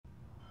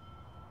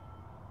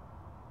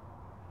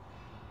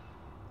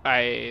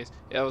It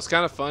was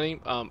kind of funny.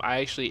 I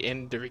actually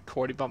ended the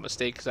recording by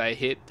mistake because I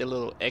hit the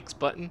little X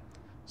button,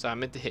 so I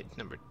meant to hit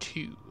number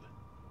 2.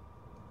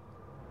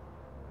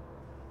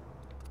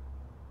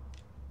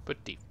 What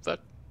the fuck?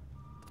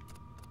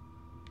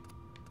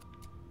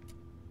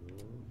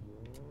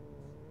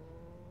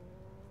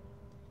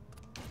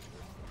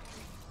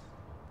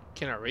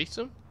 Can I race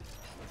him?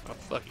 Oh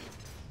fuck it.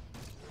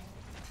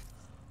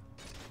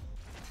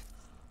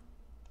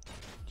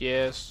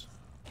 Yes,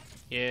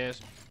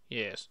 yes,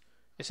 yes.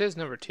 It says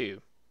number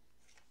 2.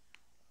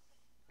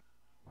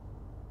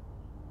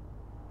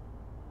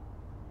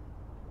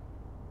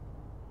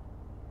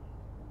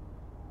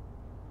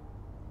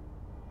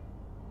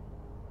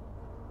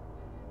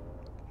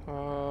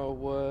 Oh,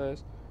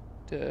 was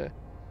the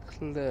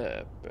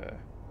club?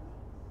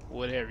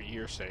 Whatever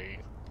you're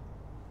saying.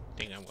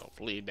 Think I'm gonna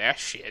believe that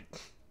shit.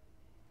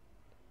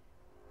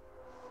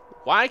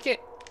 Why can't?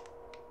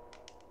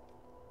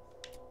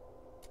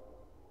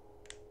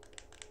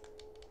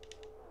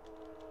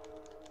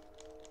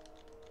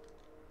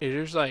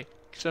 There's like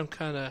some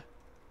kind of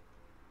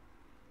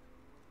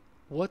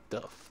what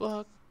the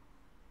fuck?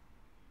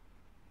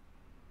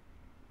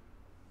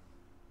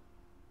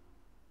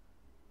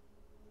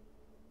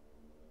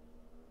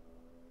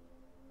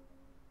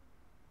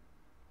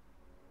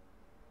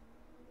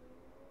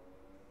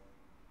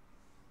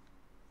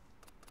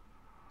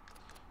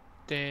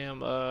 Damn.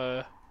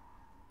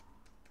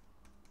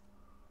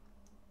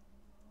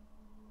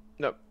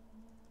 Nope.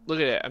 Look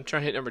at that. I'm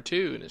trying to hit number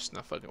 2 and it's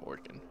not fucking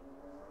working.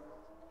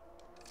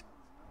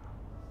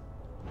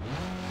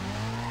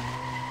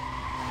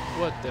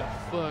 What the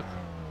fuck?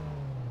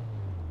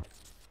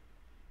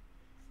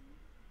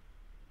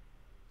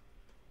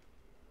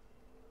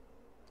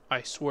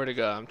 I swear to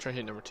God, I'm trying to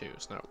hit number 2.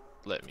 It's not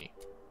letting me.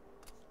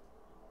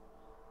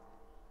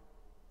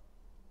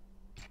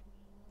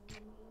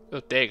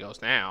 Oh, there it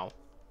goes now.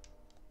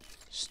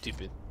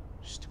 Stupid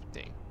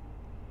thing.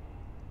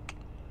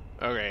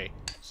 Okay,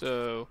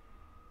 so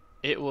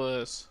it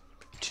was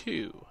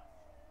 2.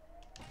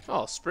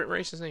 Oh, sprint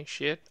races ain't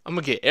shit. I'm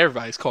gonna get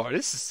everybody's car.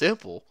 This is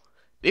simple.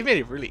 They made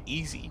it really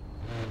easy.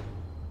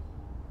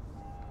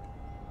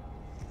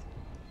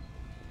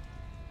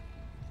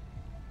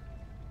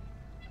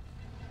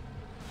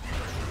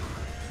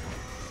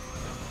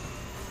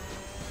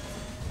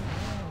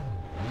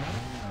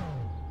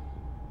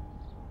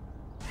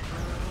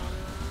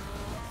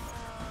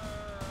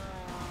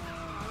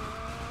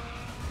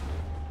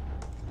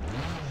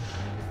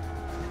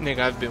 Nigga,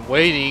 I've been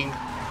waiting.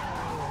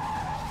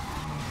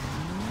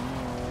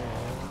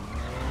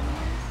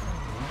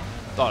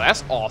 Oh,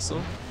 that's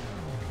awesome.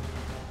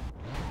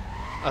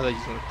 I thought you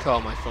was gonna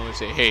call my phone and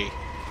say, hey,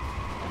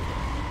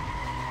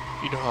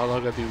 you know how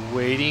long I've been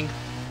waiting?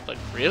 Like,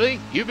 really?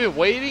 You've been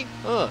waiting?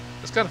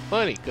 It's kind of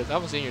funny, because I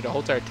was in here the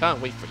whole entire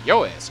time waiting for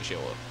your ass to show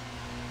up.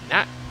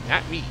 Not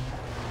me.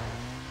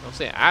 Don't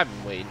say I've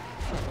been waiting.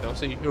 Don't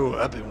say, oh,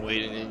 I've been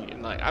waiting, and you're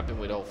like, I've been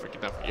waiting all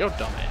freaking time for your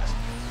dumb ass.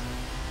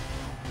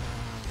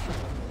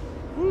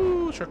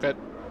 Woo, shortcut.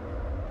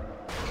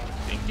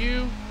 Thank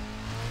you.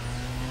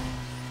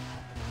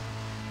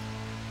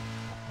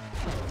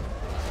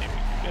 Maybe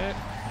do that.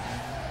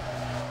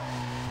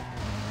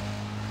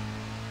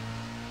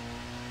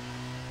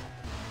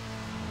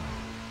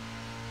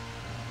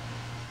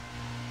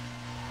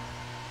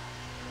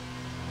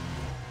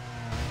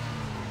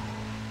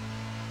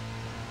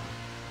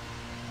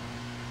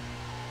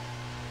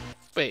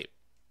 Wait.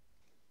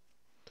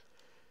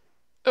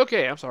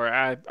 Okay, I'm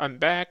sorry. I'm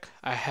back.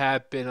 I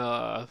had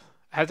to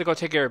go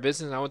take care of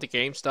business. I went to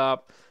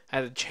GameStop. I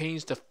had to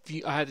change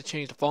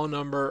the phone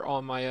number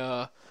on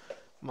my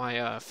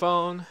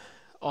phone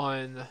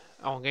on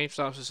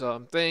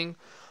GameStop's thing.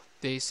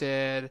 They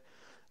said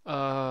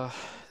uh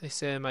they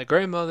said my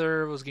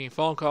grandmother was getting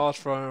phone calls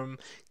from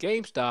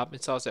GameStop,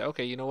 and so I said,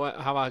 okay, you know what?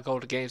 How about I go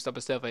to GameStop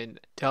instead and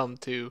tell them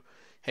to,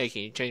 hey,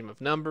 can you change my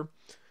number?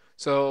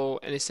 So,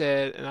 and they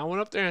said, and I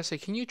went up there and I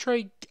said, can you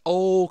trade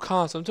old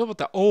consoles? I'm talking about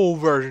the old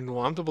version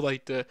one. I'm talking about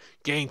like the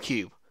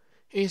GameCube.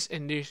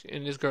 And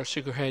this girl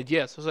shook her head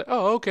yes. I was like,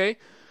 oh, okay.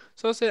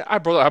 So I said, I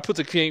put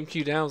the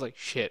GameCube down. I was like,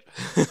 shit.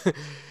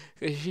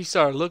 She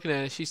started looking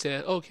at it. She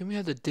said, oh, can we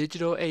have the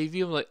digital AV?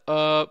 I'm like,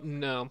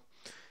 no.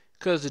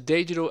 Because the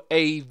digital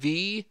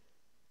AV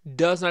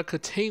does not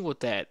contain with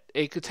that.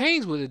 It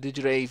contains with the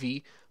digital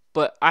AV,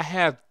 but I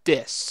have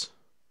this.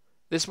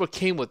 This is what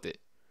came with it.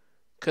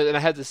 And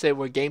I had to say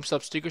where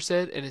GameStop sticker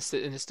said, and it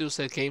still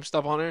said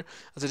GameStop on there.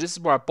 I said, this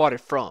is where I bought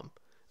it from.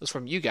 It was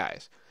from you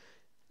guys.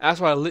 That's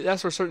where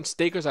certain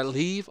stickers I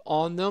leave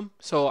on them,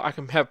 so I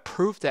can have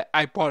proof that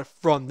I bought it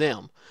from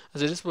them. I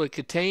said, this is what it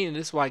contained, and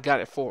this is where I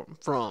got it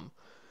from.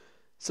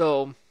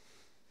 So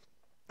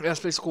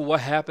that's basically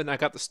what happened. I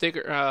got the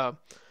sticker.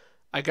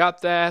 I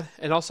got that,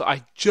 and also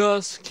I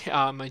just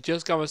got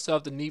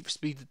myself the Need for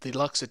Speed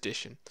Deluxe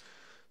Edition.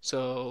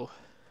 So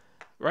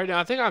right now,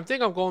 I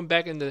think I'm going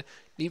back into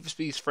Need for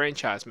Speed's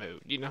franchise mode.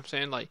 You know what I'm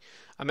saying? Like,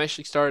 I'm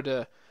actually started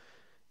to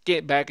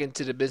get back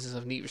into the business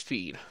of Need for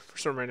Speed for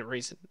some random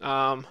reason.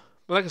 But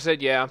like I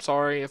said, yeah, I'm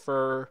sorry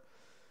for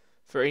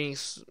any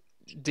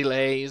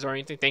delays or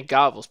anything. Thank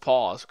God it was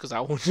paused because I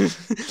wouldn't.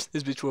 This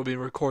bitch would have been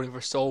recording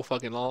for so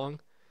fucking long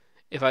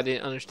if I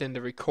didn't understand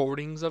the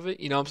recordings of it.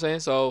 You know what I'm saying?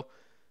 So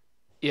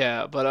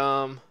yeah, but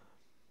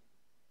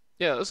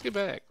yeah, let's get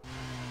back.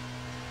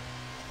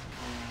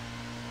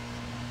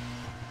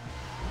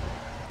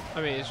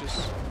 I mean, it's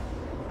just.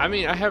 I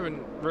mean, I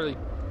haven't really.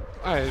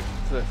 I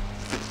don't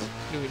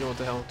even know what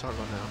the hell I'm talking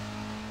about now.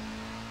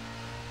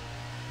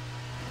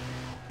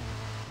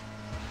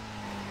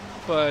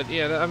 But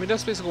yeah, I mean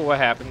that's basically what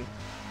happened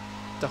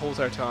the whole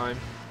entire time.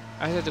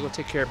 I had to go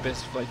take care of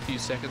business for like a few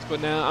seconds,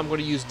 but now I'm going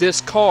to use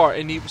this car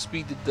in Need for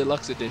Speed the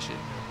Deluxe Edition.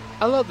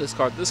 I love this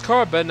car. This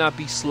car better not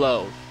be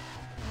slow,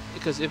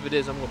 because if it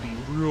is, I'm going to be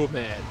real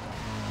mad.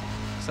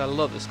 Because I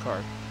love this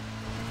car.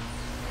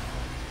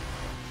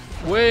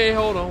 Wait,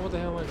 hold on. What the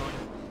hell am I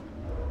doing?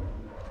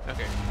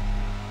 Okay.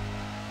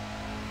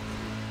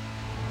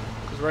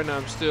 Because right now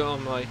I'm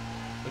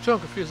so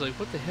confused. Like,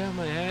 what the hell am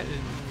I at?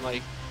 And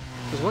like,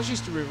 because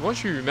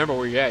once you remember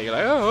where you're at, you're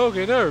like, oh,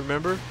 okay, now I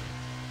remember.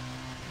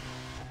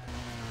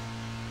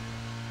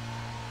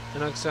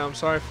 And like I said, I'm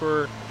sorry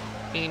for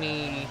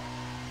any,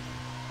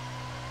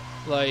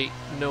 like,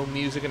 no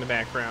music in the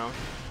background.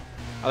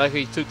 I like how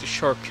you took the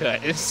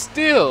shortcut. And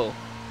still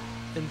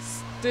in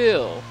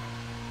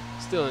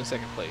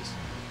second place.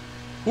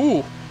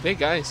 Ooh, thank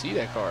God I didn't see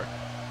that car.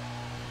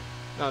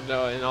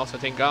 No, and also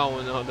thank God I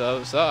went on the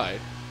other side.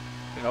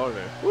 And over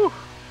there. Woo.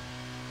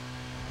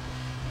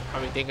 I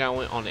mean, thank God I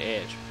went on the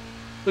edge.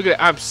 Look at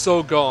that, I'm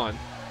so gone.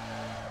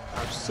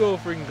 I'm so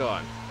freaking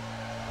gone.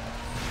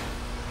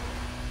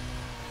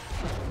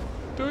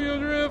 Do your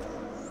drift.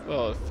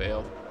 Oh, it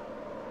failed.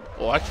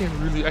 Oh, I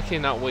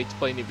cannot wait to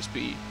play Need for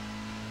Speed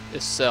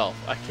itself.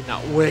 I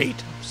cannot wait.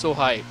 I'm so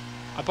hyped.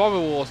 I probably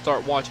will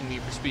start watching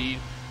Need for Speed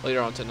later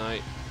on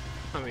tonight.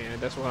 I mean,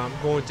 that's what I'm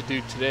going to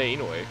do today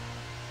anyway.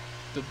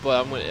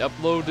 But I'm going to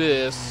upload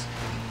this.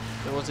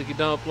 And once I get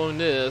done uploading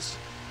this,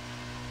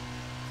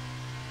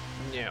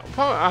 yeah,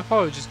 I'll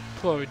probably just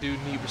do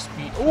Need for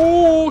Speed.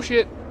 Oh,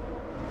 shit.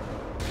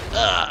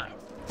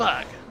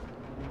 Fuck.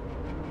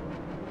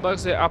 Like I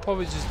said, I'll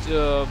probably just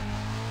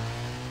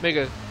make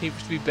a Need for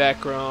Speed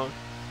background,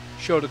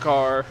 show the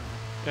car.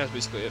 That's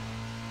basically it.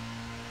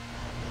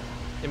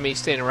 And me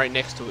standing right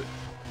next to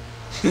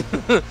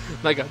it.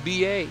 Like a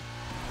BA.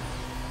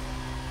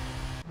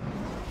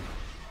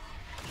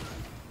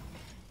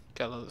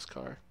 I love this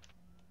car.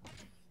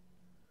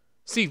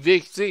 See,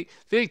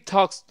 Vic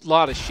talks a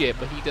lot of shit,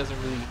 but he doesn't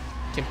really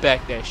can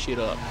back that shit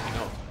up, you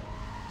know.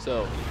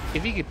 So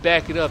if he can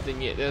back it up,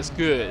 then yeah, that's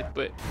good.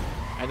 But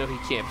I know he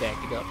can't back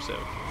it up, so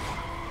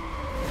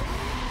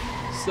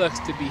sucks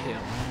to be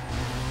him.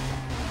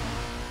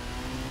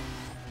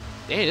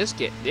 Dang,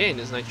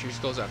 this night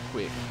just goes out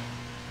quick.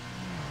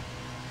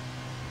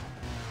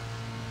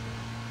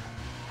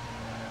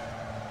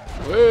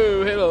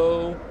 Whoa,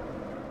 hello.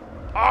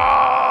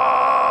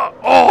 Ah!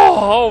 Oh,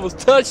 I almost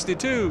touched it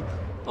too.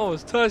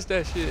 Almost touched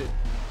that shit.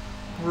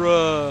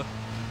 Bruh.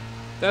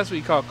 That's what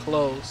you call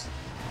close.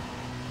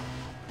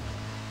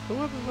 So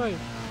what was I?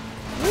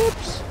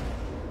 Whoops.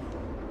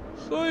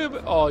 Sorry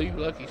about. Oh, you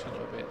lucky son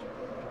of a bitch.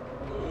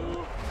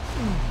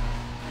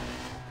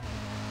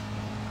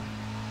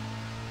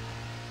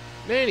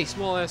 Man, these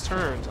small ass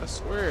turns, I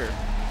swear.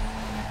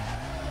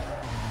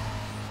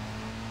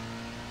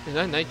 And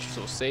that nitrous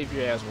will save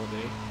your ass one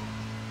day.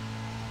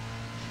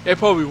 It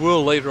probably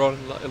will later on.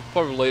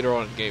 Probably later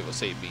on in the game will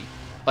save me.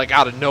 Like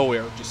out of nowhere,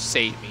 it'll just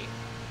save me.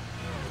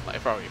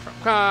 Like probably from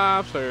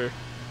cops or,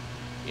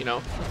 you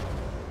know.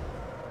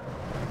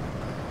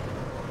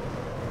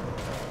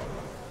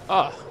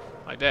 Oh,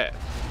 like that.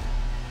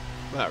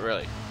 Not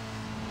really.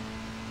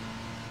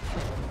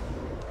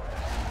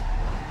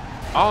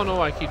 I don't know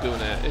why I keep doing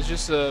that. It's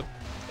just it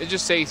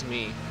just saves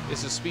me.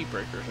 It's a speed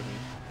breaker. I mean,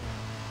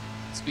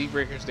 speed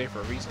breaker's there for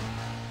a reason.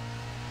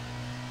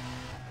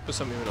 But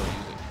some people don't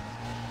use it.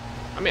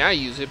 I mean, I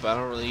use it, but I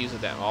don't really use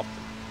it that often.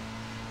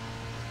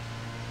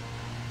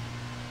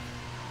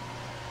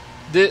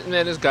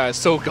 Man, this guy is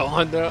so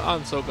gone, though.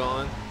 I'm so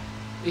gone.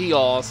 He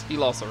lost. He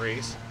lost the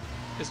race.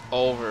 It's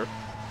over.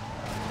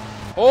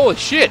 Holy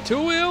shit,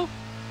 two-wheel?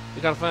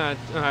 You gotta find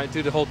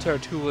do the whole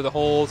two-wheel, the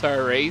whole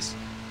entire race,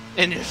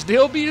 and you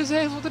still beat his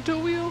ass with the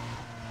two-wheel?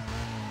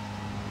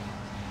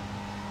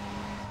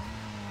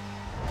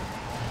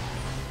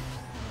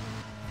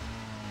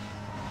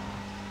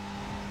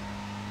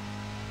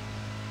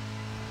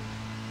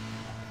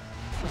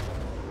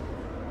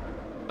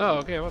 Oh,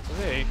 okay, what to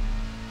say?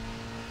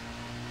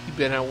 He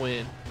better not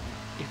win.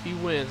 If he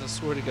wins, I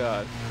swear to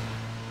God.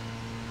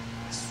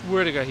 I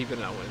swear to God he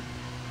better not win.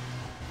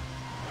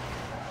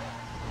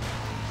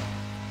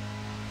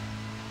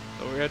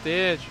 So we're at the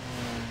edge.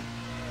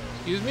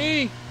 Excuse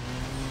me.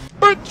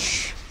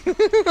 Bitch.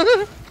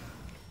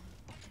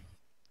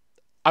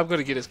 I'm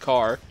gonna get his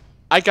car.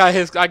 I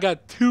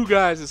got two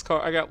guys his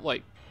car. I got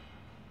like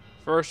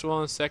first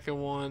one,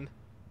 second one.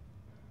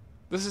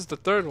 This is the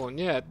third one.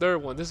 Yeah,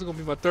 third one. This is gonna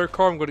be my third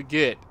car I'm gonna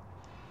get.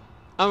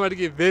 I'm gonna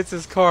get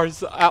Vince's car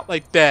out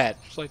like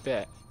that. Just like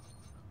that.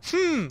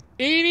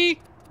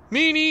 Eeny,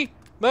 meeny,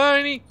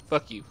 miny.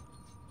 Fuck you.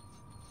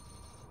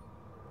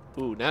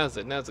 Ooh, now's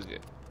a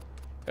good.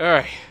 All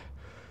right.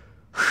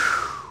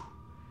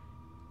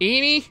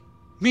 Eeny,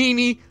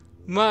 meeny,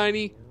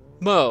 miny,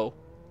 mo.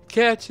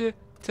 Catch a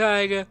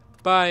tiger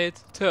by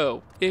its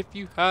toe. If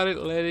you hide it,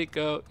 let it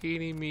go.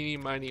 Eeny, meeny,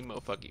 miny, mo.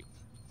 Fuck you.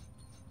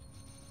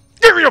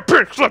 Give me a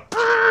pink slip.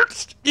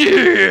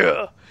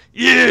 Yeah,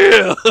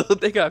 yeah. I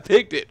think I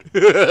picked it.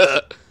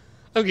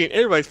 I'm getting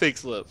everybody's fake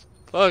slips.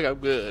 Fuck, I'm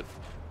good.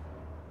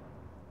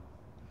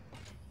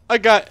 I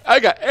got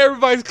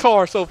everybody's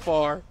car so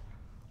far.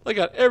 I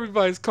got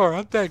everybody's car.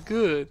 I'm that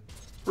good,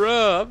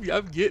 bruh.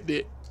 I'm getting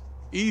it.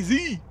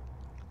 Easy.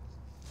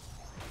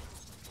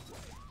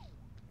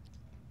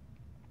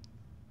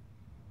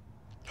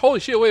 Holy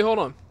shit! Wait, hold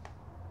on.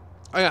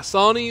 I got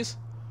Sony's.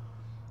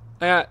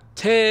 I got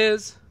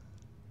Tez.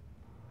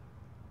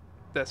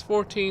 That's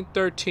 14,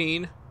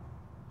 13,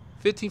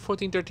 15,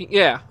 14, 13.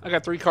 Yeah, I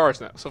got 3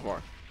 cars now so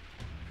far.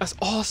 That's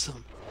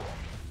awesome.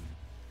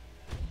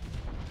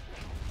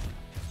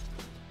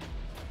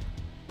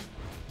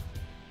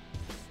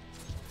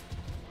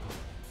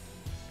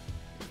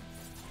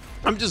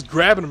 I'm just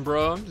grabbing them,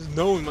 bro. I'm just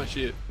knowing my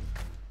shit.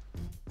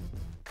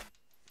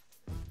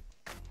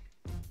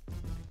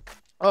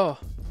 Oh,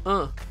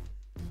 yeah,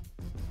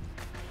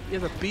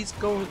 the beat's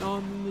going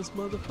on in this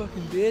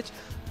motherfucking bitch.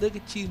 Look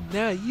at you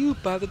now, you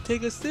about to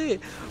take a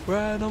sit.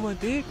 Riding on my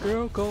dick,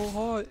 girl, go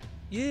hard.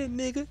 Yeah,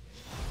 nigga.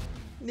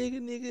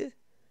 Nigga.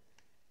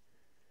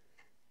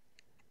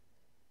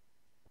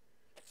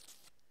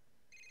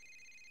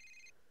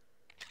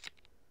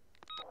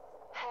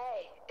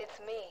 Hey, it's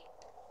me.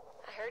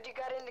 I heard you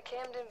got into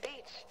Camden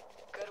Beach.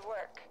 Good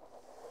work.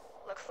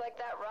 Looks like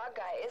that Rod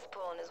guy is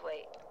pulling his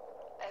weight.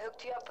 I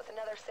hooked you up with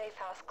another safe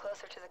house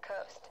closer to the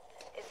coast.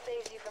 It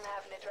saves you from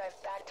having to drive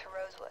back to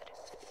Rosewood.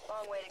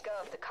 Long way to go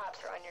if the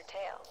cops are on your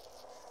tail.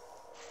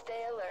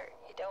 Stay alert.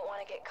 You don't want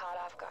to get caught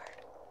off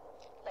guard.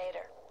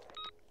 Later.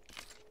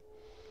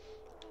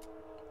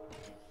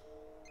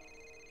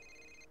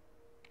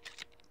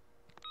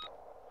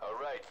 All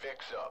right,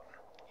 fix up.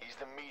 He's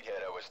the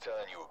meathead I was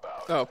telling you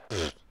about. Oh.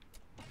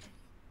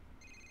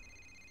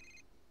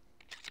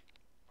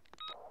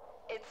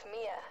 It's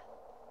Mia.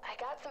 I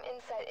got some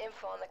inside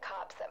info on the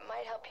cops that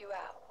might help you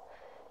out.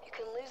 You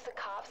can lose the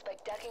cops by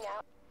ducking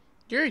out.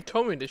 You already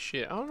told me this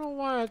shit. I don't know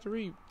why I have to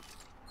read.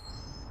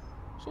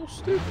 So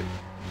stupid.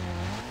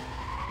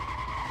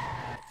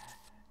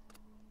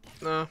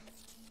 Nah.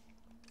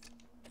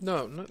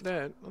 No, not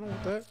that. I don't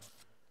want that.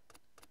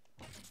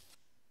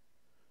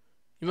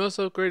 You must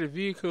upgrade a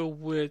vehicle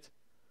with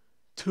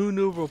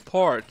tunable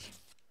parts.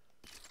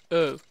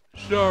 Oh,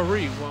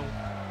 sorry. Well,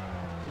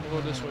 I'm gonna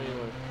go this way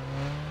anyway.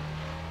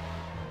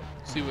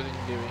 See what they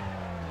can give me.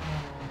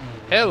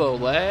 Hello,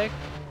 lag.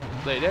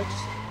 Latex.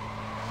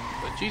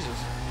 But Jesus.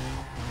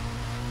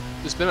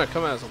 This better not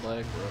come out as a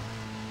lag, bro.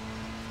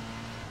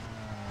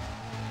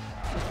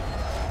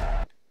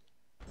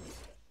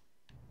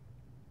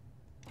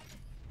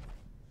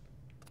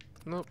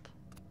 Nope.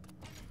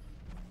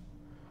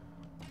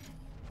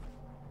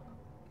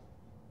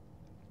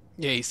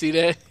 Yeah, you see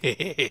that?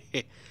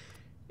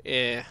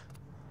 Yeah.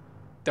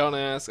 Don't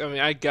ask. I mean,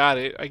 I got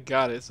it,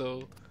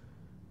 so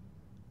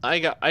I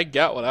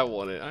got what I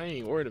wanted. I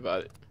ain't worried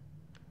about it.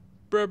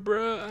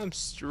 Bruh, I'm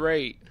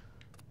straight.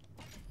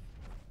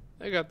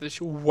 I got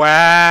this.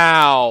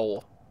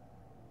 Wow.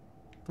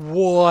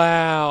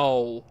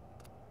 Wow.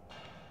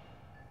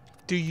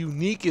 The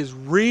unique is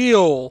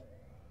real.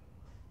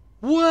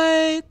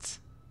 What?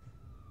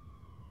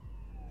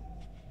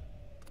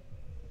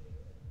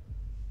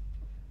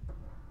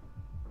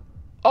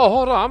 Oh,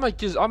 hold on. I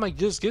might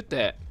just get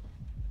that.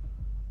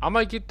 I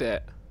might get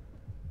that.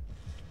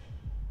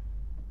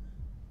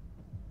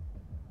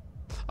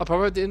 I'll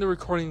probably have to end the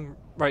recording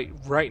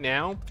right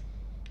now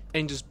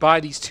and just buy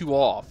these 2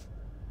 off.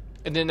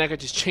 And then I could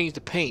just change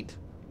the paint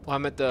while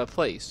I'm at the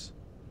place.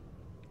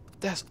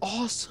 That's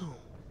awesome.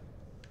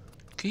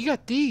 Okay, you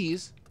got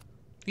these.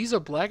 These are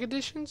black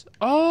editions?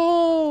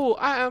 Oh,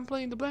 I am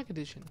playing the black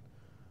edition.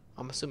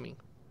 I'm assuming.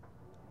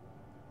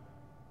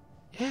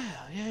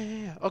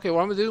 Yeah. Okay,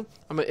 what I'm gonna do,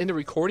 I'm gonna end the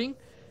recording,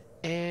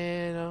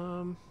 and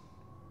I'm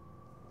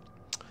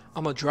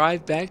gonna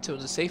drive back to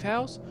the safe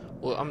house.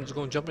 Well, I'm just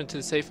gonna jump into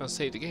the safe and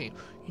save the game.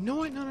 You know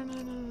what?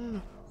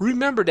 No.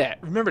 Remember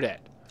that.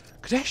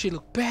 Cause that shit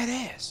look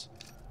badass.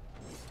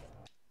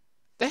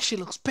 That shit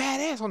looks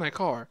badass on that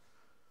car.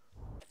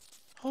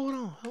 Hold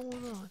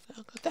on.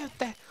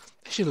 That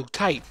shit look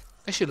tight.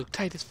 That shit look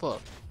tight as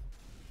fuck.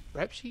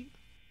 Rap sheet?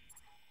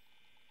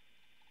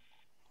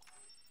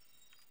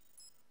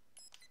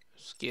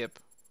 Skip.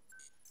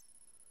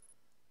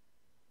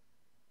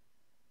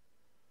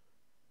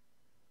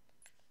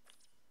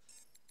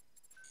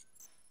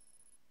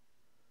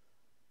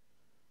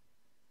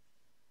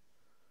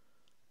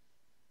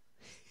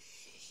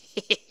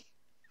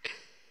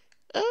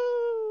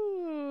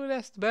 Oh,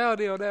 that's the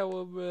bounty on that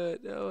one,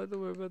 but no, don't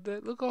worry about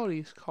that. Look at all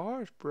these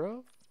cars,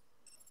 bro.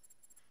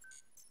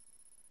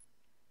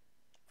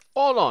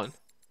 Hold on.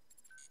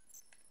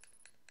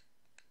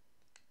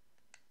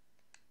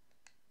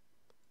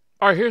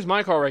 All right, here's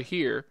my car right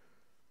here.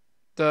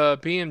 The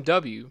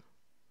BMW.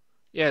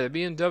 Yeah, the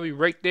BMW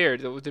right there.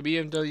 The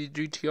BMW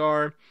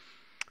GTR.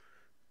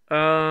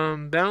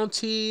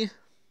 Bounty.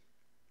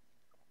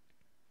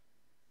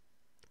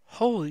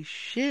 Holy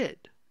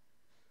shit.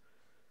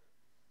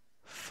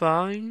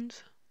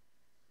 Fines.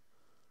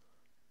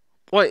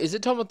 Wait, is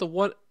it talking about the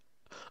one?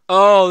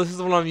 Oh, this is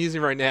the one I'm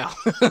using right now.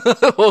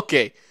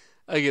 Okay.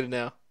 I get it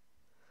now.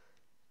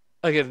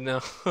 I get it now.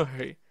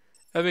 Alright.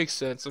 That makes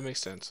sense. That makes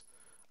sense.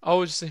 I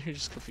was just sitting here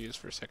just confused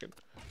for a second.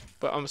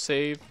 But I'm gonna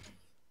save.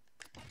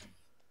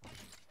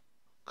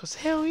 Cause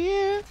hell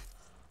yeah.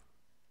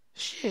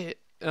 Shit.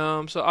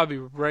 So I'll be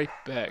right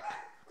back.